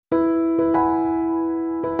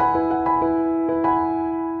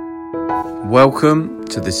Welcome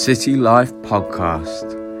to the City Life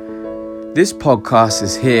Podcast. This podcast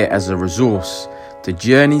is here as a resource to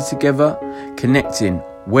journey together, connecting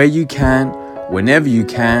where you can, whenever you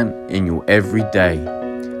can, in your everyday.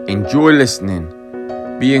 Enjoy listening.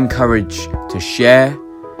 Be encouraged to share,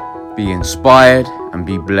 be inspired, and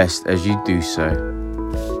be blessed as you do so.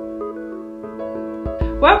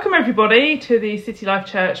 Welcome everybody to the City Life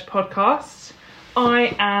Church podcast.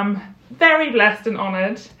 I am very blessed and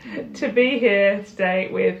honoured to be here today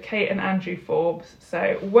with Kate and Andrew Forbes.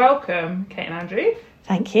 So welcome, Kate and Andrew.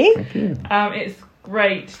 Thank you. Thank you. It's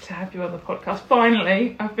great to have you on the podcast.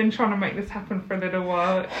 Finally, I've been trying to make this happen for a little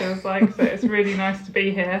while, it feels like, so it's really nice to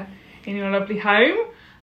be here in your lovely home.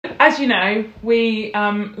 As you know, we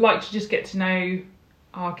like to just get to know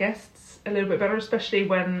our guests a little bit better, especially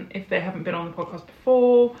if they haven't been on the podcast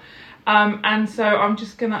before. And so I'm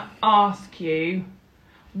just going to ask you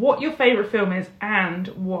what your favourite film is and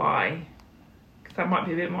why, because that might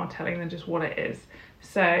be a bit more telling than just what it is.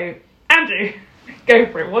 So, Andrew, go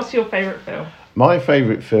for it. What's your favourite film? My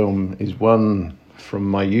favourite film is one from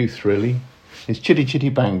my youth, really. It's Chitty Chitty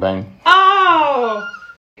Bang Bang. Oh!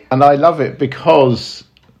 And I love it because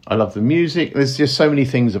I love the music. There's just so many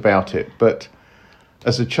things about it. But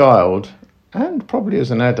as a child, and probably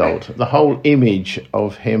as an adult, the whole image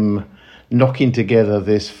of him knocking together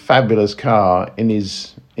this fabulous car in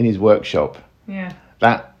his workshop. Yeah.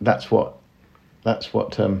 That's what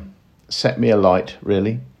set me alight,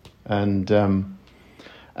 really. And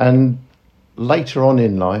later on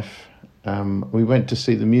in life, we went to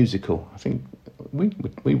see the musical. I think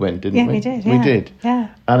we went, didn't we? Yeah, we did. We did.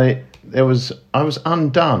 Yeah. And I was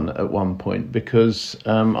undone at one point because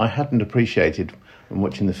I hadn't appreciated from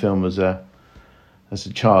watching the film as a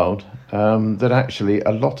child that actually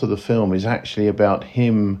a lot of the film is actually about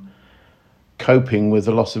him coping with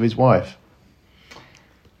the loss of his wife.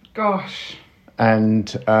 Gosh.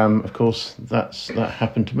 And of course that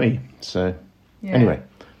happened to me. So Anyway,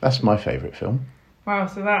 that's my favourite film. Wow,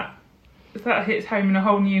 so that hits home in a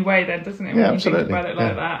whole new way then, doesn't it? When Yeah, you absolutely. think about it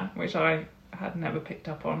like that, which I had never picked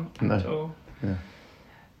up on at all. Yeah.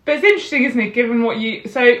 But it's interesting, isn't it, given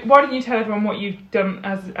so why don't you tell everyone what you've done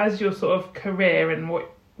as your sort of career and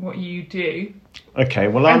what you do? Okay,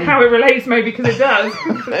 well, and how it relates, maybe, because it does.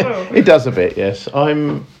 It does a bit, yes.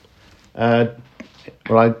 I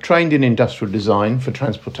trained in industrial design for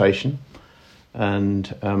transportation,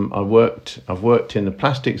 and I've worked in the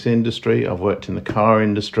plastics industry, I've worked in the car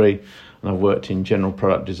industry, and I've worked in general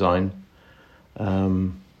product design.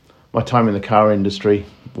 My time in the car industry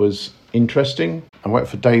was interesting. I worked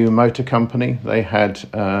for Daewoo Motor Company. They had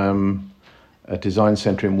a design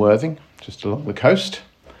centre in Worthing, just along the coast.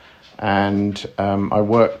 And I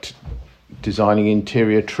worked designing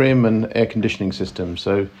interior trim and air conditioning systems.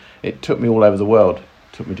 So it took me all over the world. It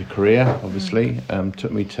took me to Korea, obviously.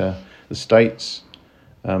 Took me to the States,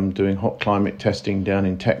 doing hot climate testing down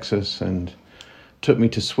in Texas. And took me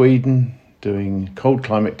to Sweden, doing cold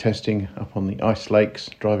climate testing up on the ice lakes,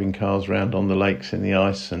 driving cars around on the lakes in the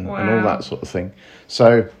ice and all that sort of thing.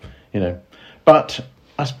 So, but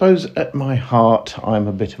I suppose at my heart, I'm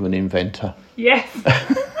a bit of an inventor. Yes.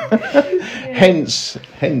 Hence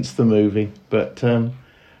the movie. But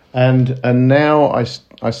and now I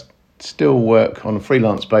still work on a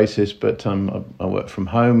freelance basis, but I work from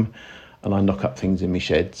home and I knock up things in my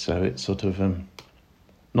shed. So it's sort of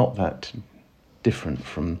not that different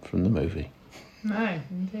from the movie. No,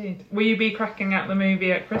 indeed. Will you be cracking out the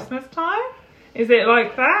movie at Christmas time? Is it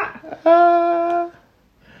like that?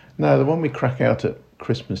 No, the one we crack out at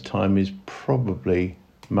Christmas time is probably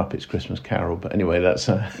Muppets Christmas Carol. But anyway, that's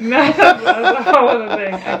No, that's a whole other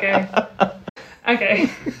thing. Okay.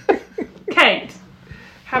 Kate,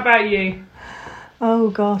 how about you? Oh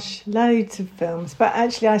gosh, loads of films. But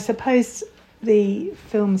actually, I suppose the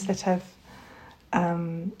films that have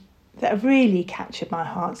really captured my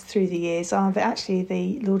heart through the years are actually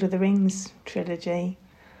the Lord of the Rings trilogy.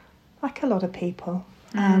 Like a lot of people,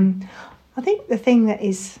 I think the thing that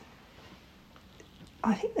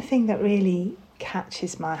really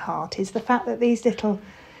catches my heart is the fact that these little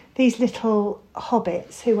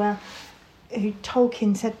hobbits who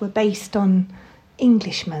Tolkien said were based on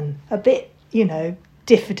Englishmen, a bit,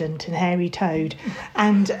 diffident and hairy-toed,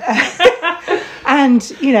 and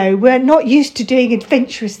were not used to doing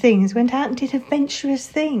adventurous things, went out and did adventurous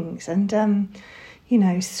things, and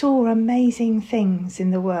saw amazing things in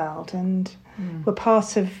the world, and were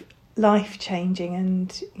part of life-changing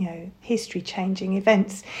and history-changing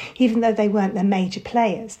events. Even though they weren't the major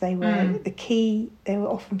players, they were the key. They were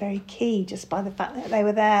often very key just by the fact that they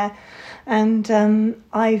were there. And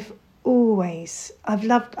I've loved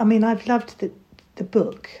the the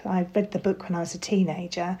book. I read the book when I was a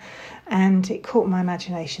teenager, and it caught my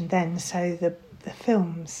imagination then. So the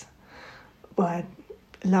films were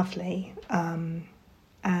lovely. I'm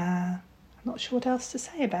not sure what else to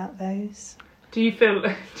say about those. Do you feel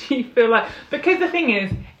like, because the thing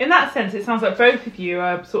is, in that sense, it sounds like both of you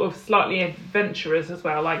are sort of slightly adventurers as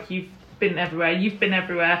well. Like you've been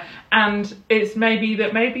everywhere, and it's maybe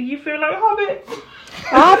you feel like hobbits.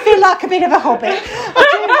 I feel like a bit of a hobbit.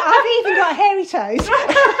 I've even got hairy toes.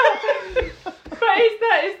 But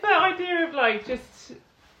it's that idea of like just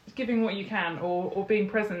giving what you can, or being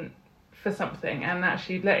present for something, and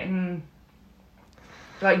actually letting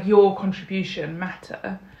like your contribution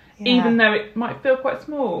matter. Yeah. Even though it might feel quite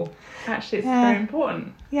small, actually it's very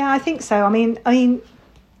important. Yeah, I think so. I mean, I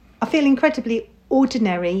feel incredibly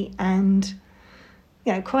ordinary and,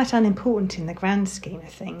 quite unimportant in the grand scheme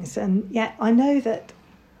of things. And yet I know that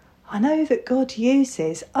God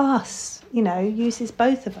uses us, uses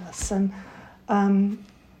both of us, and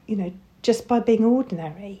just by being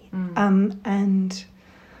ordinary. And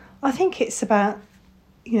I think it's about,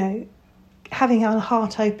 having our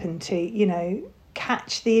heart open to,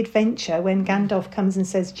 catch the adventure when Gandalf comes and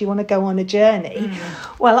says, do you want to go on a journey?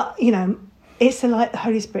 Well, it's like the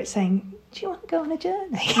Holy Spirit saying, do you want to go on a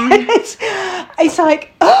journey? It's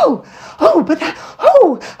like, right,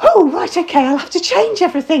 okay, I'll have to change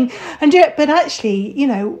everything and do it. But actually,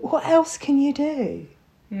 what else can you do?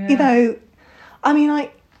 Yeah.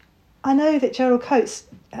 I know that Gerald Coates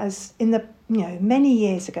has, in the many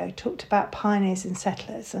years ago, talked about pioneers and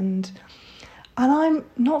settlers, and I'm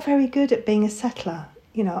not very good at being a settler.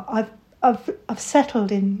 I've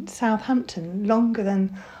settled in Southampton longer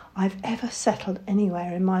than I've ever settled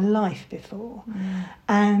anywhere in my life before.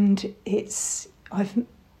 And I've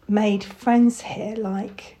made friends here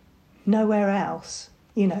like nowhere else,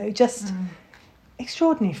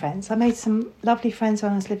 extraordinary friends. I made some lovely friends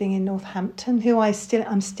when I was living in Northampton, who I'm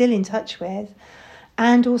still in touch with,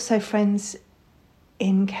 and also friends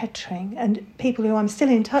in Kettering, and people who I'm still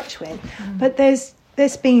in touch with. But there's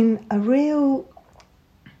been a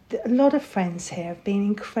lot of friends here have been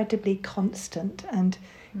incredibly constant and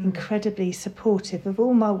incredibly supportive of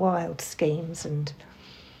all my wild schemes and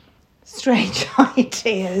strange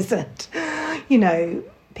ideas, and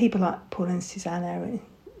people like Paul and Susanna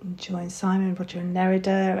and Joy and Simon, Roger and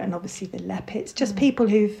Nerida, and obviously the Leppits, just people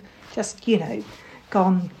who've just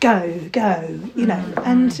gone go,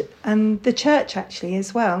 and the church actually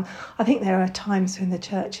as well. I think there are times when the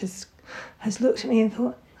church has looked at me and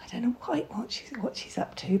thought, I don't know quite what she's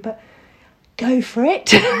up to, but go for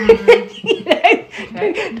it.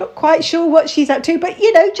 Not quite sure what she's up to, but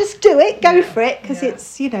just do it, go for it, because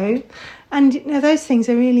it's and those things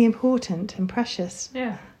are really important and precious.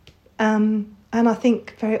 And I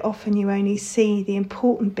think very often you only see the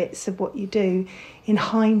important bits of what you do in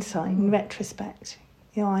hindsight, in retrospect.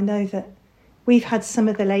 I know that we've had some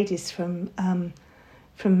of the ladies from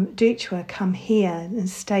Duchwa come here and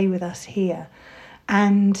stay with us here.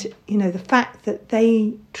 And, the fact that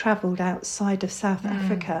they travelled outside of South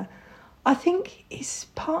Africa, I think is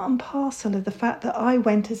part and parcel of the fact that I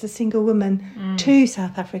went as a single woman to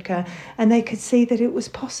South Africa, and they could see that it was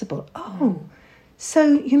possible. Oh, so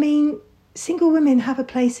you mean single women have a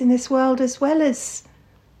place in this world as well as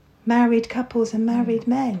married couples and married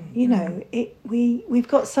men? We've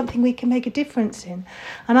got something we can make a difference in.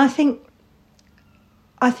 And I think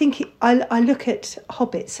I look at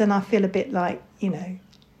hobbits and I feel a bit like,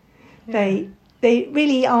 they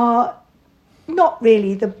really are not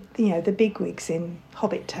really the bigwigs in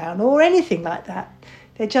Hobbit Town or anything like that.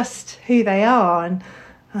 They're just who they are, and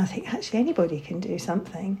I think actually anybody can do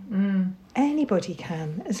something. Anybody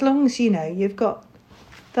can, as long as you've got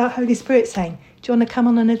the Holy Spirit saying, do you want to come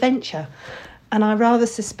on an adventure? And I rather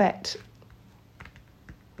suspect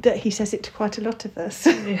that he says it to quite a lot of us.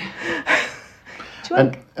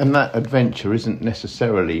 And that adventure isn't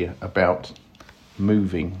necessarily about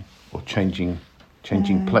moving or change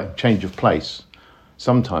of place.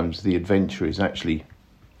 Sometimes the adventure is actually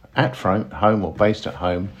at home or based at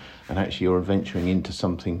home, and actually you're adventuring into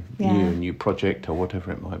something new, a new project or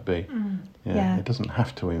whatever it might be. It doesn't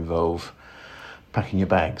have to involve packing your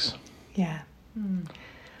bags.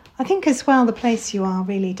 I think as well the place you are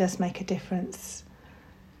really does make a difference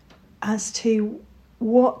as to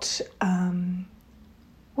what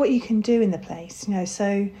you can do in the place.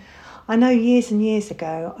 So I know years and years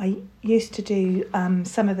ago I used to do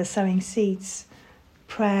some of the Sowing Seeds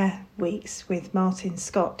prayer weeks with Martin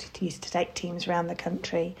Scott. He used to take teams around the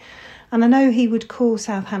country, and I know he would call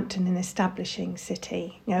Southampton an establishing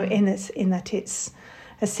city, in that it's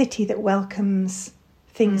a city that welcomes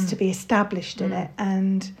things to be established in it.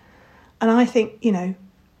 And I think, you know,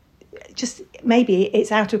 just maybe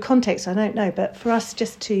it's out of context, I don't know, but for us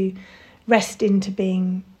just to rest into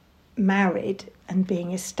being married and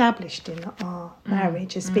being established in our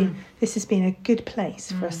marriage has been a good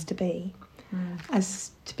place for us to be,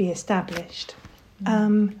 as to be established.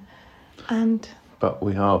 But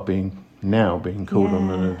we are being called on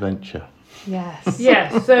an adventure. Yes.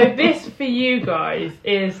 Yes, so this for you guys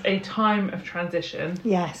is a time of transition.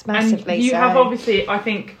 Yes, massively. And you have obviously, I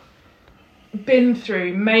think, been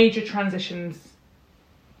through major transitions,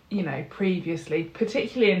 you know, previously,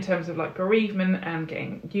 particularly in terms of like bereavement and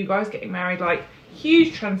getting married, like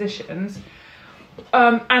huge transitions.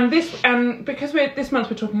 And because this month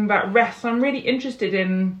we're talking about rest, I'm really interested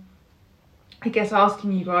in, I guess,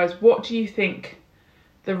 asking you guys, what do you think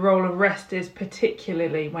the role of rest is,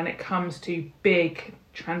 particularly when it comes to big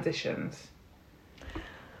transitions?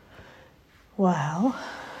 Well,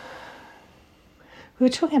 we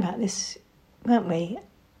were talking about this, weren't we?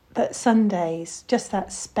 That Sundays, just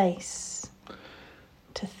that space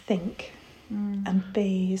to think and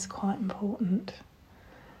be is quite important.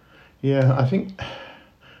 Yeah, I think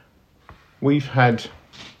we've had,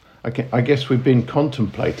 I guess we've been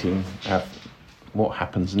contemplating what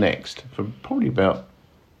happens next for probably about,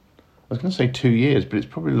 I was going to say 2 years, but it's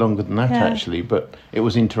probably longer than that actually. But it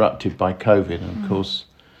was interrupted by COVID, and of course,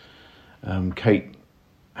 Kate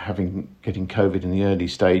getting COVID in the early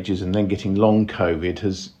stages and then getting long COVID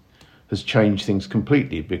has changed things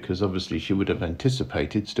completely, because obviously she would have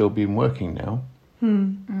anticipated still being working now.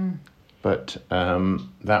 But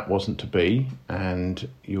that wasn't to be, and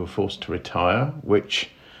you were forced to retire, which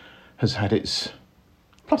has had its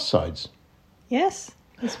plus sides. Yes,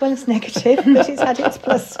 as well as negative, but it's had its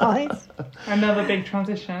plus sides. Another big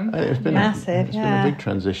transition. It's been massive. It's been a big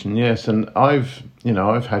transition, yes. And I've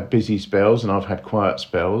had busy spells and I've had quiet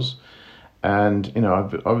spells, and you know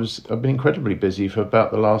I've been incredibly busy for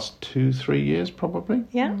about the last 2-3 years probably.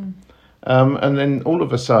 Yeah. And then all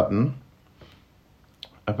of a sudden,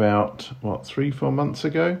 about 3-4 months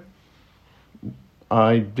ago,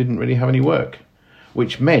 I didn't really have any work,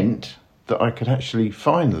 which meant that I could actually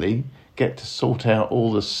finally get to sort out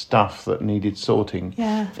all the stuff that needed sorting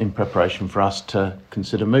in preparation for us to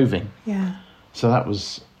consider moving. Yeah. So I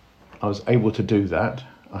was able to do that.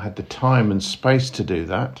 I had the time and space to do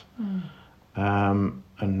that.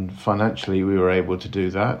 And financially we were able to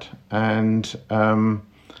do that. And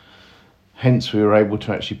hence we were able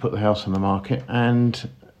to actually put the house on the market, and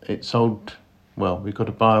it sold, well, we got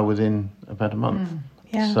a buyer within about a month.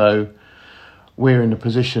 Yeah. So we're in a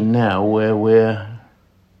position now where we're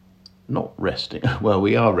not resting. Well,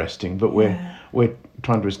 we are resting, but we're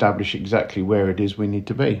trying to establish exactly where it is we need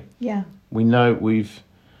to be. Yeah. We know we've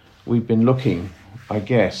been looking, I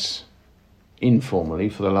guess, informally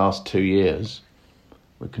for the last 2 years.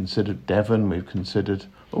 We've considered Devon, we've considered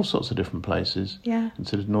all sorts of different places. Yeah.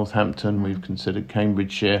 Considered Northampton, we've considered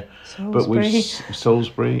Cambridgeshire,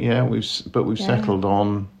 Salisbury. Yeah, we've settled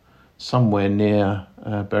on somewhere near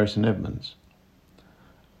Bury St Edmunds.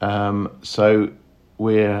 So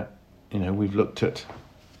we've looked at,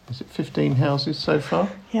 is it 15 houses so far?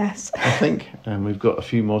 Yes. I think, and we've got a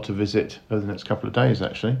few more to visit over the next couple of days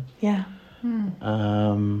actually. Yeah.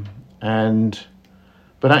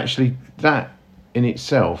 But actually that in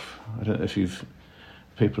itself, I don't know if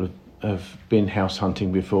people have been house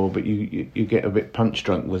hunting before, but you get a bit punch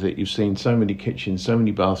drunk with it. You've seen so many kitchens, so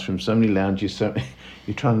many bathrooms, so many lounges, so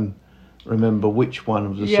you try and remember which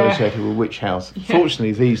one was associated with which house. Yeah.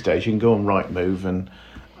 Fortunately these days you can go on Rightmove and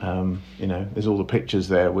there's all the pictures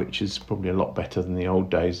there, which is probably a lot better than the old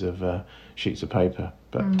days of sheets of paper.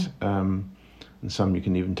 But and some you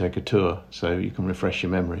can even take a tour, so you can refresh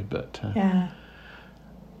your memory. But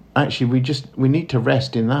actually, we need to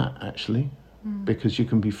rest in that actually, because you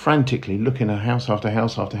can be frantically looking at house after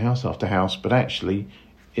house after house after house, but actually,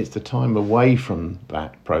 it's the time away from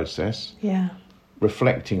that process,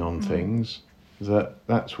 reflecting on things,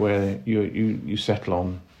 that's where you settle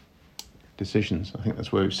on decisions. I think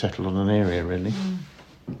that's where we settle on an area really.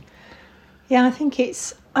 Yeah, I think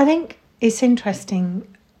it's interesting.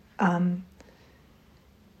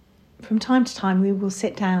 From time to time, we will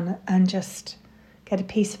sit down and just get a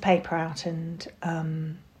piece of paper out and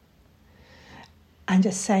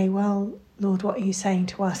just say, "Well, Lord, what are you saying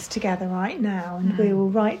to us together right now?" And we will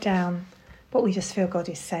write down what we just feel God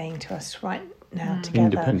is saying to us right now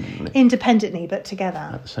together, independently, but together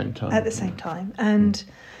at the same time. And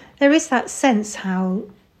there is that sense how,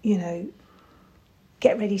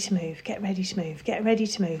 get ready to move, get ready to move, get ready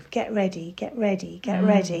to move, get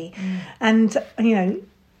ready. And,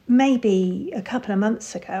 maybe a couple of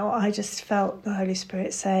months ago, I just felt the Holy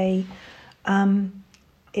Spirit say,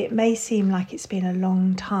 it may seem like it's been a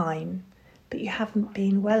long time, but you haven't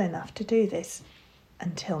been well enough to do this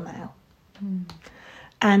until now.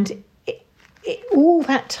 And all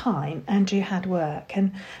that time, Andrew had work.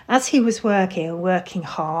 And as he was working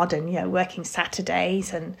hard and, working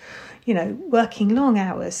Saturdays and, working long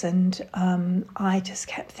hours. And I just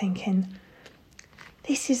kept thinking,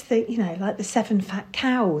 this is like the 7 fat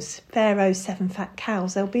cows, Pharaoh's 7 fat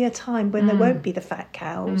cows. There'll be a time when there won't be the fat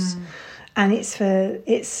cows. And it's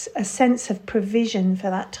a sense of provision for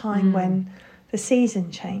that time when the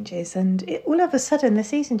season changes. And all of a sudden the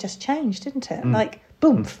season just changed, didn't it? Like,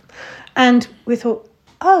 boom. And we thought,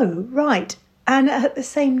 oh, right. And at the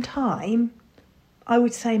same time, I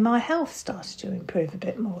would say my health started to improve a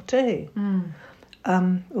bit more too.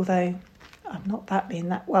 Although I've not been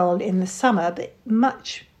that well in the summer, but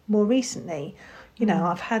much more recently,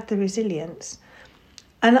 I've had the resilience.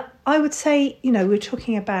 And I would say, we're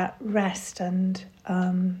talking about rest and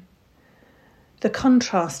the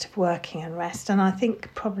contrast of working and rest. And I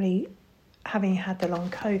think probably having had the long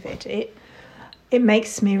COVID, it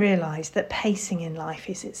makes me realise that pacing in life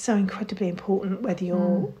it's so incredibly important, whether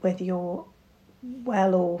you're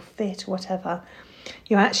well or fit or whatever.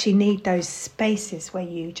 You actually need those spaces where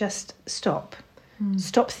you just stop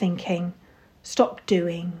thinking, stop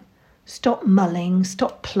doing, stop mulling,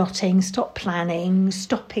 stop plotting, stop planning,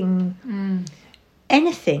 stopping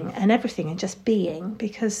anything and everything and just being.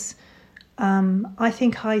 Because I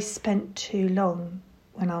think I spent too long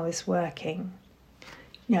when I was working,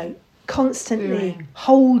 constantly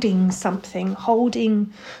holding something,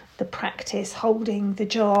 holding the practice, holding the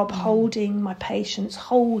job, holding my patients,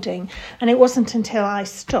 and it wasn't until I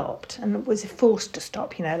stopped and was forced to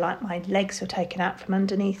stop, like my legs were taken out from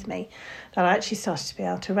underneath me, that I actually started to be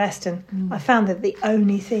able to rest. And I found that the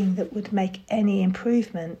only thing that would make any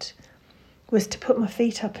improvement was to put my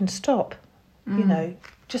feet up and stop,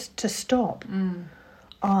 just to stop.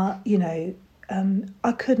 I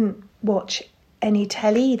couldn't watch any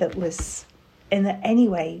telly that was in any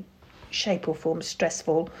way, shape or form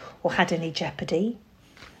stressful or had any jeopardy.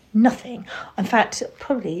 Nothing. In fact,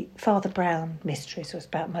 probably Father Brown Mysteries was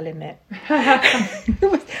about my limit.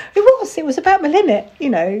 It was about my limit,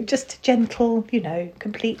 just gentle,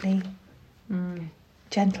 completely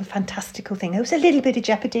gentle, fantastical thing. There was a little bit of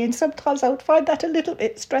jeopardy and sometimes I would find that a little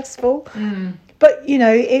bit stressful. But,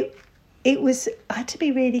 it was, I had to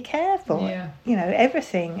be really careful,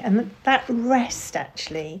 everything. And that rest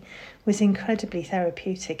actually was incredibly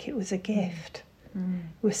therapeutic. It was a gift.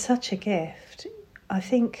 It was such a gift. I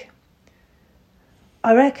think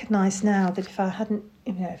I recognise now that if I hadn't,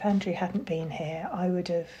 if Andrew hadn't been here, I would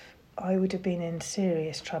have been in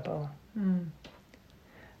serious trouble.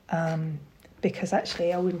 Because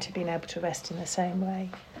actually I wouldn't have been able to rest in the same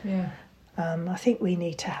way. I think we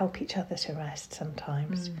need to help each other to rest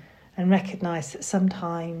sometimes. And recognise that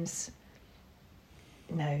sometimes,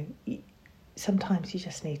 sometimes you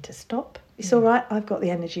just need to stop. It's all right, I've got the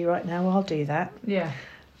energy right now, I'll do that.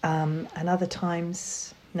 And other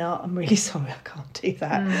times, no, I'm really sorry, I can't do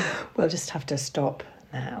that. We'll just have to stop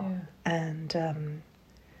now. And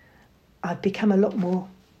I've become a lot more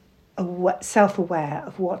self-aware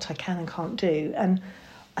of what I can and can't do. And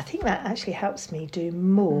I think that actually helps me do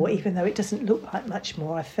more, even though it doesn't look like much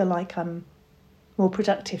more. I feel like I'm more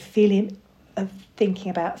productive feeling of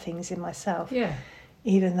thinking about things in myself,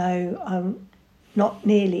 even though I'm not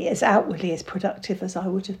nearly as outwardly as productive as I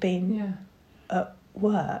would have been at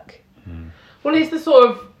work. Well, it's the sort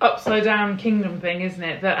of upside down kingdom thing, isn't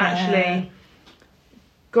it, that actually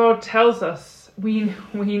God tells us we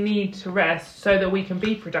need to rest so that we can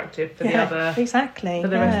be productive for the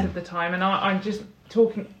rest of the time. And I'm just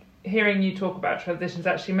hearing you talk about transitions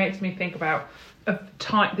actually makes me think about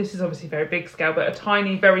this is obviously very big scale, but a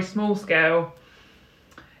tiny, very small scale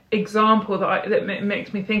example that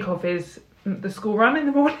makes me think of is the school run in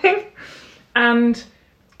the morning, and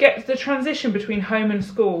get the transition between home and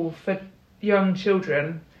school for young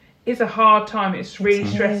children is a hard time. It's really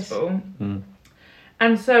stressful.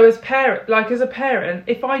 And so as a parent,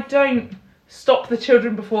 if I don't stop the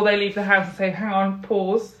children before they leave the house and say, hang on,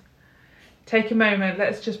 pause, take a moment,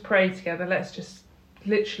 let's just pray together, let's just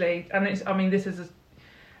literally, and this is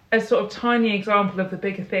a sort of tiny example of the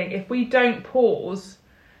bigger thing. If we don't pause,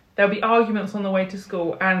 there'll be arguments on the way to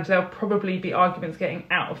school, and there'll probably be arguments getting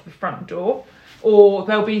out of the front door, or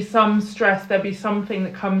there'll be some stress, there'll be something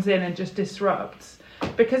that comes in and just disrupts,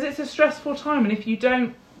 because it's a stressful time. And if you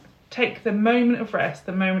don't take the moment of rest,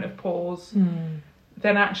 the moment of pause,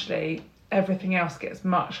 then actually everything else gets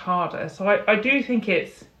much harder. So I do think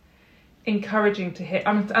it's encouraging to hear,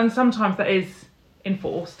 and sometimes that is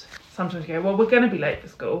enforced. Sometimes you go, well, we're going to be late for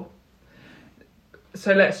school.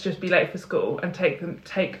 so let's just be late for school and take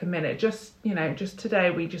the minute. Just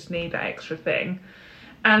today we just need that extra thing.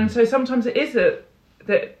 And so sometimes it is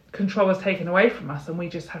that control is taken away from us, and we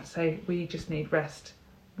just have to say we just need rest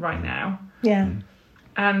right now. Yeah.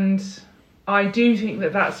 And I do think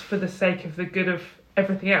that that's for the sake of the good of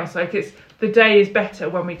everything else. Like, it's the day is better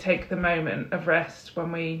when we take the moment of rest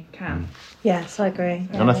when we can. Yes, I agree.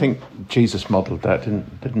 And I think Jesus modelled that,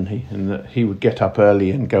 didn't he? In that he would get up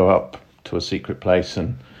early and go up to a secret place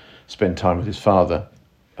and spend time with his Father,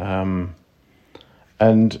 and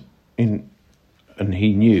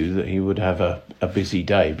he knew that he would have a busy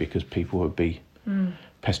day because people would be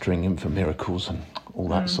pestering him for miracles and all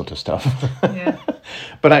that sort of stuff. Yeah.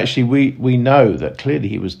 But actually, we know that clearly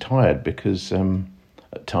he was tired because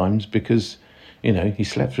at times because he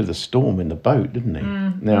slept through the storm in the boat, didn't he?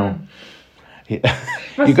 Now. You've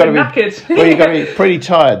got to be knackered. Well, you've got to be pretty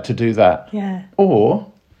tired to do that. Yeah.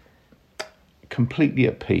 Or completely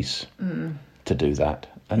at peace to do that,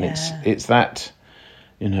 and it's that.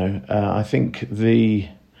 I think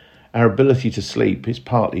our ability to sleep is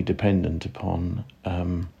partly dependent upon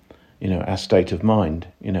our state of mind.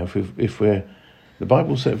 If we're the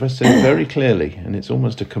Bible says very clearly, and it's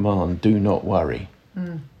almost a command: do not worry.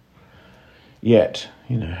 Yet,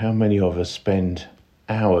 how many of us spend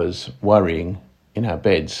hours worrying in our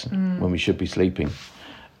beds when we should be sleeping?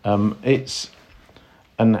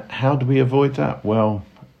 And how do we avoid that? Well,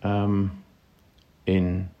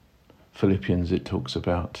 in Philippians it talks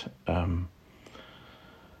about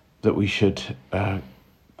that we should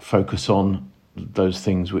focus on those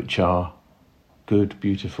things which are good,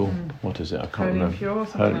 beautiful. What is it? I can't Holy remember. And pure,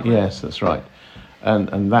 something like that. Yes, that's right.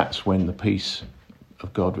 And that's when the peace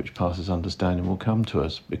of God, which passes understanding, will come to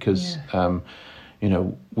us, because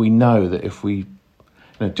we know that if we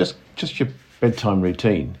just your bedtime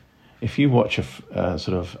routine, if you watch a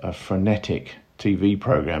sort of a frenetic TV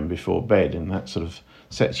program before bed and that sort of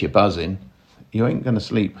sets you buzzing, you ain't going to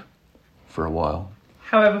sleep for a while.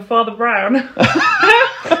 However, Father Brown.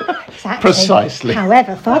 Exactly. Precisely.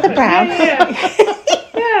 However, Father Brown.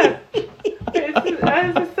 Yeah.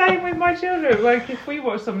 It's the same with my children. Like, if we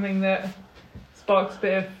watch something that sparks a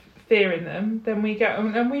bit of fear in them, then we get,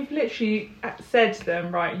 and we've literally said to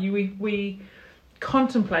them, right, we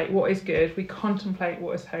contemplate what is good, we contemplate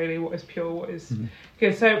what is holy, what is pure, what is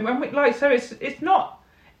good. So when it's not,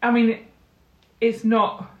 it's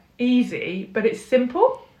not easy, but it's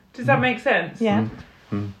simple. Does that make sense? Yeah.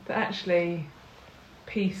 That actually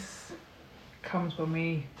peace comes when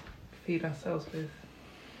we feed ourselves with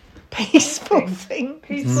Peaceful things.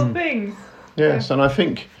 peaceful things. Yes, and I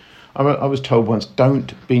think I was told once,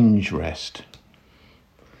 don't binge rest.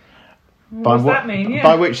 What does that mean? Yeah.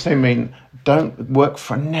 By which they mean don't work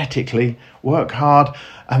frenetically, work hard,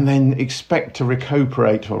 and then expect to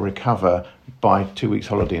recuperate or recover by 2 weeks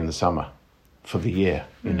holiday in the summer for the year.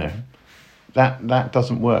 That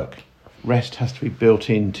doesn't work. Rest has to be built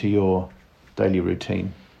into your daily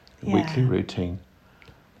routine, weekly routine,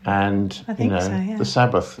 and I think so, yeah. the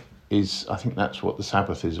Sabbath is. I think that's what the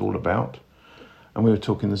Sabbath is all about. And we were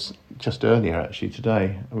talking this just earlier, actually,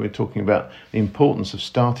 today. We were talking about the importance of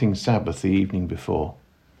starting Sabbath the evening before.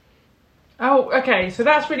 Oh, okay. So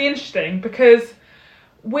that's really interesting, because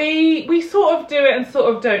we sort of do it and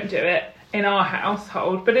sort of don't do it in our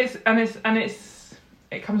household. But it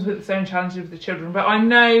comes with its own challenges with the children. But I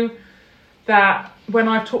know that when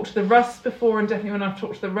I've talked to the Rusts before, and definitely when I've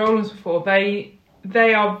talked to the Rowlands before, they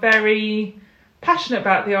are very passionate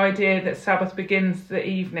about the idea that Sabbath begins the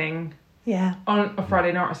evening. Yeah. On a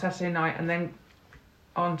Friday night or Saturday night, and then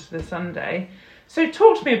on to the Sunday. So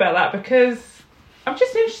talk to me about that, because I'm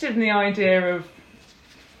just interested in the idea of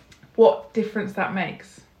what difference that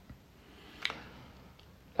makes.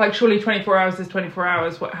 Like, surely 24 hours is 24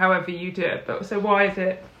 hours, however you do it. But so why is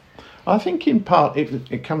it? I think in part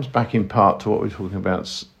it comes back in part to what we're talking about,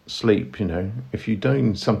 sleep. If you're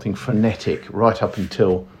doing something frenetic right up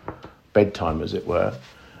until bedtime, as it were,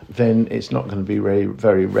 then it's not going to be very,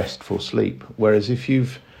 very restful sleep. Whereas if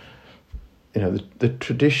you've, the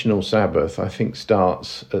traditional Sabbath, I think,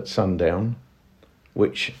 starts at sundown,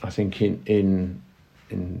 which I think in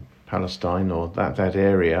Palestine or that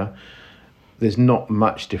area, there's not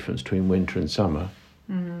much difference between winter and summer.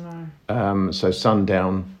 No. So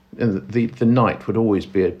sundown, the night would always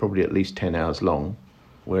be probably at least 10 hours long,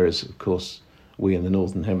 whereas, of course, we in the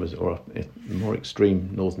Northern Hemisphere, or the more extreme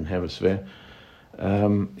Northern Hemisphere,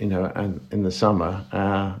 and in the summer,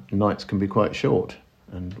 our nights can be quite short,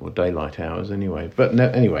 or daylight hours anyway. But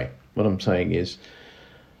anyway, what I'm saying is,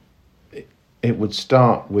 it would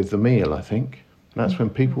start with the meal. I think that's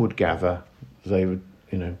when people would gather. They would,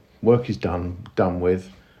 work is done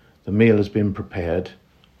with. the meal has been prepared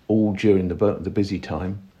all during the busy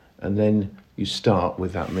time, and then you start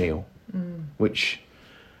with that meal, which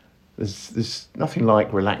there's nothing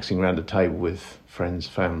like relaxing around a table with friends,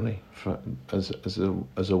 family,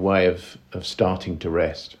 as a way of starting to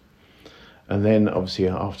rest. And then obviously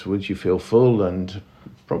afterwards you feel full, and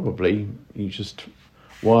probably you just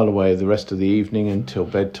while away the rest of the evening until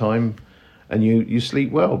bedtime, and you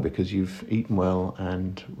sleep well because you've eaten well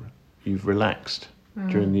and you've relaxed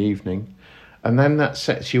during the evening. And then that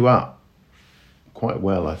sets you up quite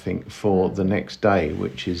well, I think, for the next day,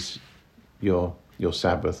 which is your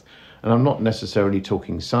Sabbath. And I'm not necessarily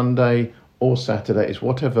talking Sunday or Saturday. It's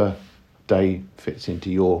whatever day fits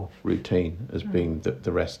into your routine as being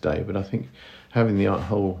the rest day. But I think having the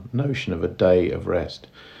whole notion of a day of rest,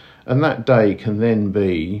 and that day can then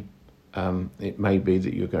be, it may be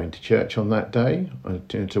that you're going to church on that day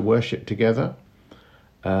to worship together.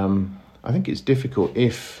 I think it's difficult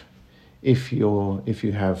if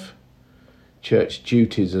you have church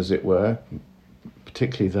duties, as it were,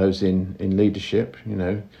 particularly those in leadership.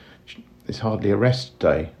 It's hardly a rest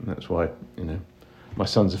day, and that's why my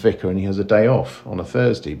son's a vicar and he has a day off on a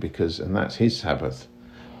Thursday and that's his Sabbath,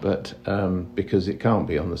 but because it can't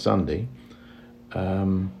be on the Sunday.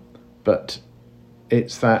 But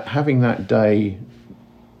it's that having that day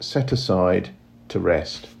set aside to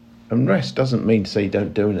rest. And rest doesn't mean to say you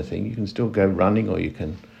don't do anything. You can still go running, or you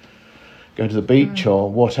can go to the beach or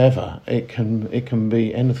whatever. It can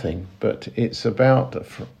be anything, but it's about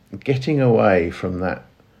getting away from that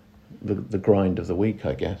the grind of the week,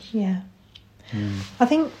 I guess. Yeah. I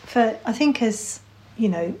think as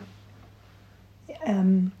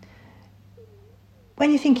when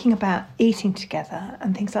you're thinking about eating together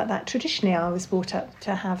and things like that, traditionally I was brought up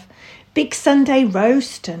to have big Sunday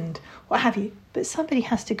roast and what have you, but somebody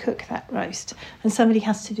has to cook that roast and somebody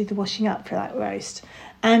has to do the washing up for that roast.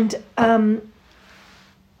 And,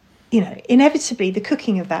 inevitably the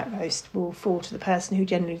cooking of that roast will fall to the person who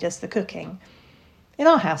generally does the cooking. In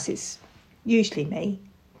our house, it's usually me,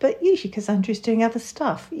 but usually because Andrew's doing other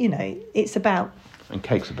stuff. It's about... And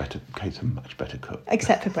Kate's a much better cook.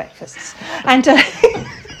 Except for breakfasts. And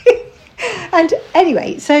and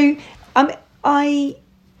anyway, so I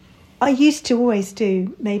used to always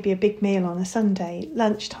do maybe a big meal on a Sunday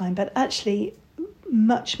lunchtime, but actually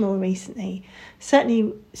much more recently,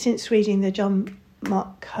 certainly since reading the John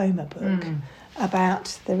Mark Comer book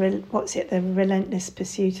about the relentless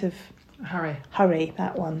pursuit of hurry,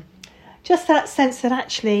 that one. Just that sense that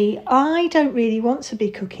actually I don't really want to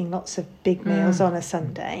be cooking lots of big meals on a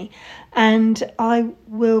Sunday, and I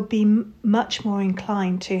will be much more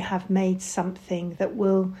inclined to have made something that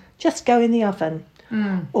will just go in the oven,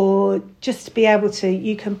 or just be able to,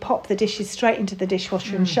 you can pop the dishes straight into the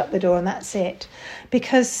dishwasher and shut the door and that's it,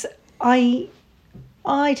 because I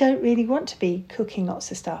don't really want to be cooking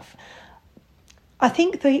lots of stuff. I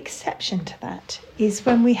think the exception to that is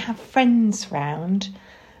when we have friends round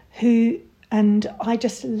and I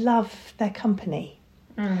just love their company.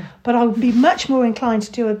 But I would be much more inclined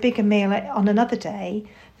to do a bigger meal on another day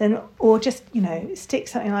or just, stick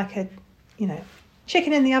something like a,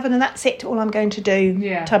 chicken in the oven and that's it, all I'm going to do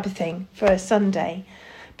type of thing for a Sunday.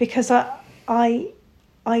 Because I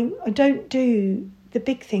don't do the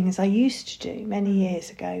big things I used to do many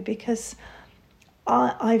years ago, because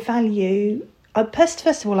I value... First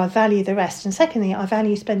of all, I value the rest, and secondly, I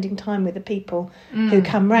value spending time with the people who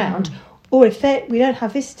come round, or if we don't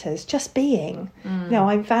have visitors, just being.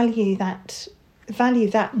 I value that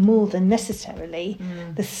more than necessarily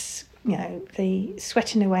the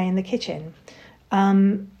sweating away in the kitchen,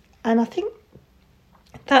 and I think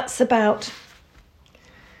that's about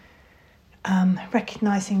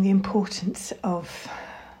recognising the importance of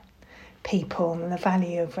people and the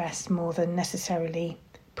value of rest more than necessarily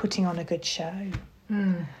putting on a good show.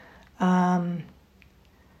 I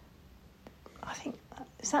think,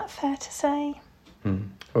 is that fair to say? Well,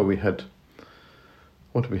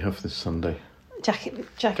 what did we have this Sunday? Jacket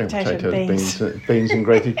potato and beans. Beans and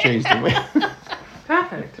grated cheese, didn't we?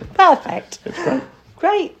 Perfect. It's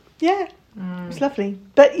great, yeah. It was lovely.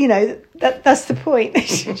 But, that's the point.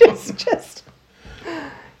 just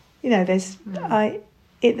there's...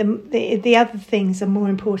 the other things are more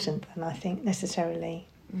important than I think necessarily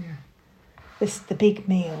the big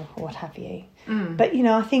meal or what have you. But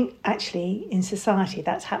I think actually in society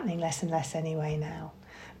that's happening less and less anyway now.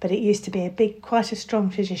 But it used to be quite a strong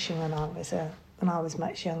tradition when I was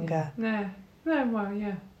much younger. I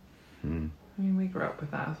mean, we grew up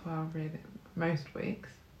with that as well. Really, most weeks,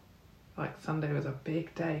 like Sunday was a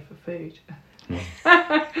big day for food.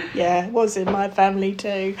 Yeah, it was in my family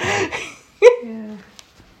too. Yeah.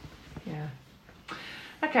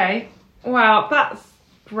 Okay, well, that's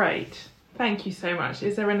great. Thank you so much.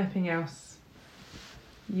 Is there anything else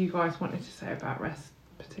you guys wanted to say about rest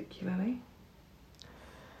particularly?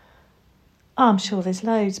 Oh, I'm sure there's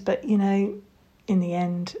loads, but you know, in the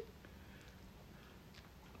end,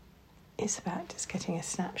 it's about just getting a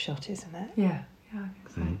snapshot, isn't it? Yeah, I think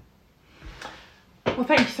so. Well,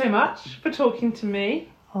 thank you so much for talking to me.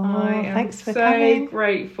 Thanks for so coming.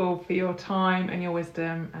 grateful for your time and your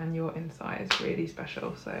wisdom, and your insight is really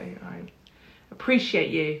special. So I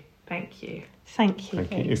appreciate you. Thank you. Thank you.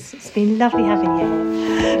 Thank you. It's been lovely having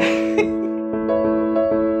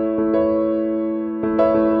you.